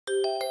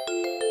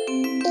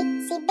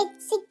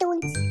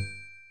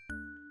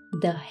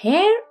The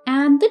Hare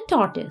and the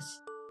Tortoise.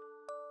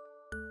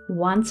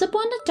 Once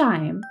upon a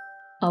time,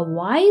 a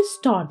wise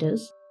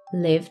tortoise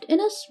lived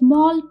in a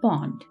small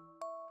pond.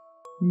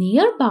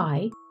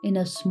 Nearby, in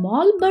a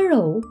small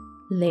burrow,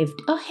 lived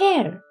a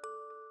hare.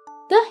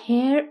 The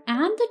hare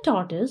and the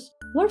tortoise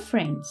were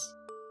friends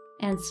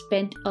and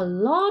spent a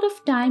lot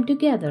of time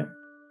together.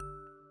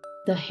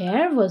 The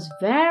hare was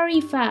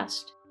very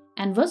fast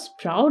and was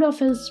proud of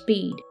his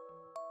speed.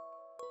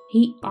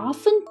 He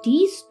often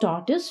teased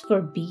Tortoise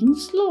for being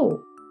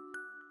slow.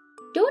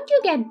 "Don't you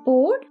get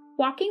bored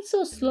walking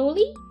so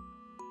slowly?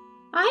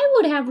 I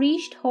would have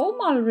reached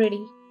home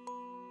already."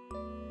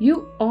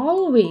 "You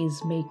always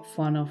make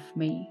fun of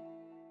me.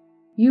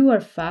 You are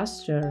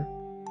faster,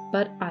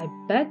 but I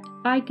bet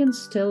I can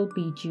still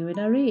beat you in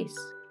a race."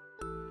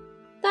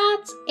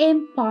 "That's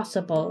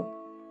impossible,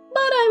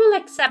 but I will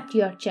accept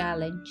your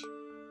challenge.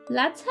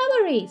 Let's have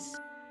a race.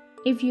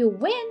 If you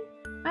win,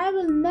 I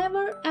will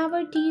never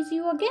ever tease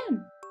you again."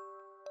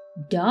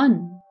 "Done.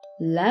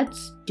 Let's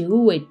do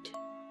it."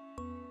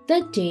 The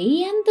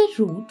day and the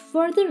route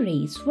for the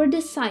race were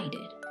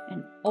decided,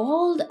 and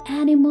all the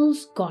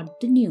animals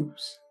got the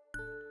news.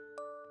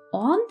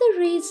 On the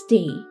race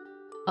day,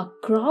 a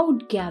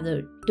crowd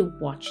gathered to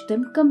watch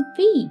them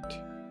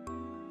compete.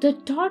 The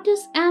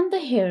tortoise and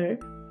the hare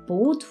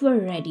both were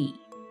ready.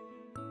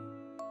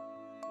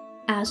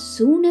 As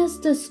soon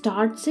as the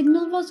start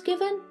signal was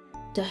given,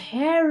 the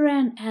hare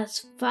ran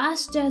as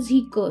fast as he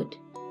could.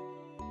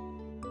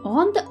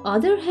 On the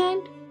other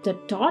hand, the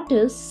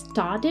tortoise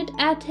started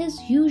at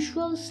his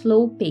usual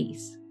slow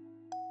pace.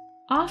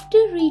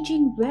 After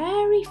reaching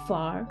very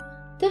far,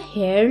 the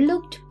hare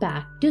looked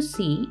back to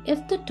see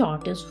if the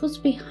tortoise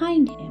was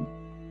behind him.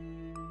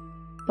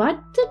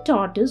 But the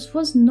tortoise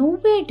was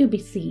nowhere to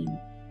be seen.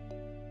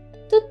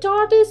 "The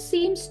tortoise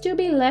seems to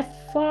be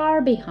left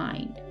far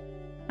behind.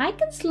 I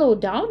can slow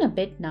down a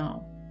bit now."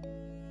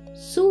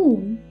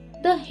 Soon,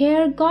 the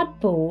hare got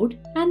bored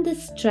and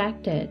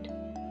distracted.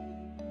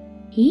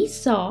 He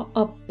saw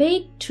a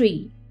big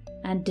tree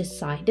and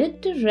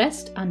decided to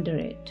rest under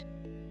it.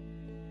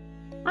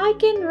 "I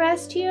can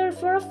rest here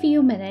for a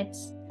few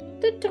minutes.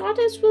 The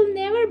tortoise will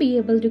never be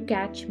able to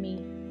catch me."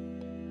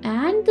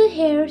 And the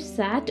hare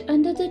sat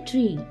under the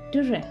tree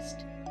to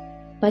rest.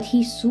 But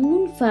he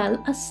soon fell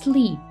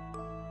asleep.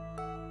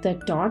 The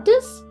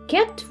tortoise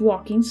kept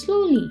walking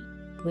slowly,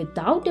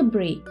 without a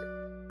break.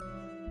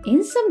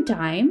 In some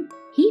time,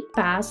 he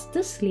passed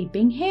the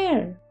sleeping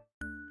hare.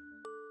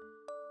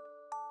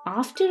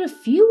 After a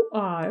few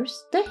hours,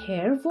 the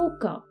hare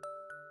woke up.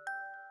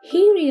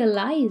 He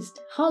realized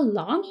how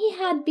long he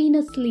had been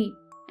asleep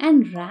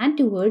and ran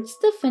towards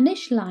the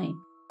finish line.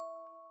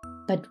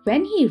 But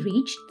when he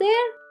reached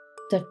there,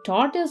 the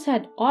tortoise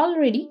had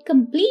already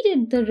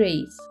completed the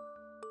race.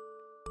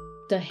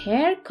 The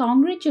hare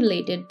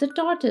congratulated the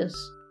tortoise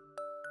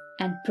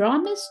and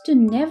promised to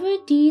never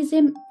tease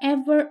him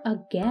ever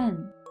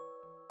again.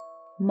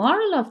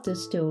 Moral of the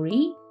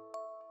story: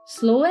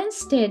 slow and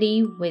steady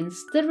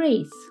wins the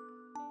race.